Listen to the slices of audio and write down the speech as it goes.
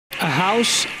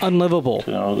house unlivable.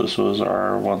 You know, this was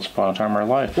our once upon a time our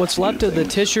life. What's left of the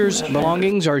Tischer's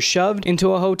belongings are shoved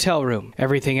into a hotel room.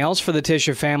 Everything else for the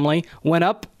Tischer family went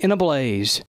up in a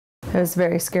blaze. It was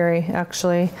very scary,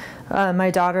 actually. My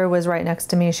daughter was right next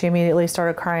to me. She immediately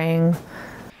started crying.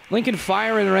 Lincoln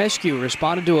Fire and Rescue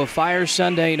responded to a fire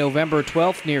Sunday, November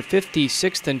 12th near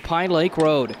 56th and Pine Lake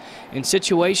Road. In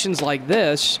situations like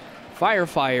this,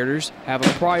 firefighters have a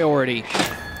priority.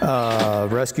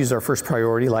 Rescue is our first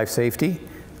priority, life safety,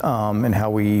 and how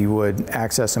we would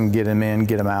access them, get them in,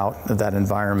 get them out of that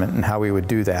environment, and how we would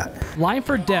do that. Life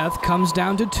or death comes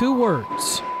down to 2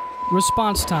 words: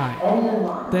 response time.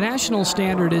 The national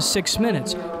standard is 6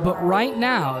 minutes, but right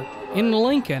now in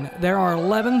Lincoln there are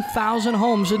 11,000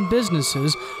 homes and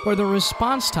businesses where the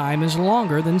response time is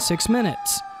longer than 6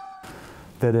 minutes.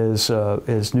 That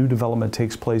as new development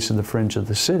takes place in the fringe of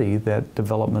the city, that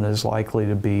development is likely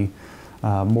to be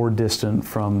more distant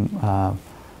from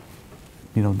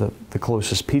the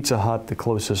closest Pizza Hut, the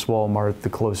closest Walmart, the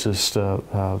closest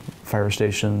fire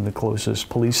station, the closest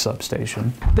police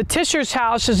substation. The Tischer's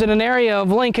house is in an area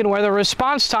of Lincoln where the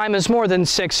response time is more than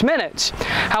 6 minutes.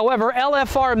 However,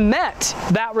 LFR met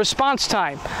that response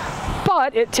time,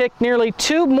 but it took nearly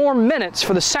 2 more minutes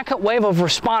for the second wave of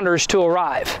responders to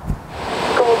arrive.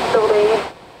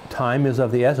 Time is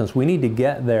of the essence. We need to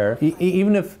get there,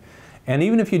 even if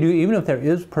there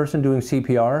is a person doing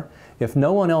CPR, if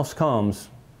no one else comes,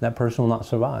 that person will not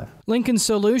survive. Lincoln's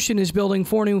solution is building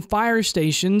 4 new fire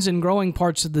stations in growing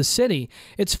parts of the city.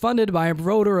 It's funded by a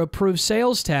voter-approved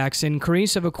sales tax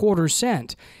increase of 1/4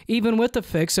 cent. Even with the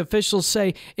fix, officials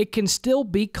say it can still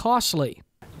be costly.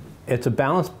 It's a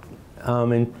balance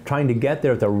in trying to get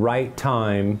there at the right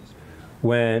time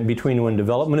between when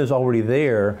development is already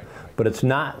there, but it's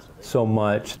not so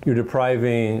much you're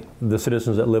depriving the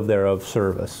citizens that live there of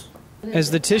service.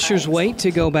 As the Tischers wait to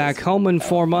go back home in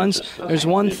 4 months, there's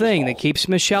one thing that keeps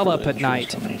Michelle up at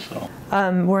night.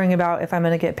 Worrying about if I'm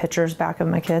going to get pictures back of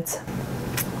my kids.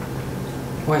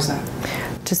 Why is that?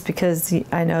 Just because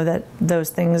I know that those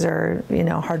things are,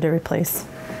 hard to replace.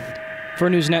 For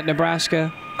NewsNet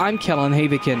Nebraska, I'm Kellen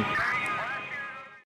Havikin.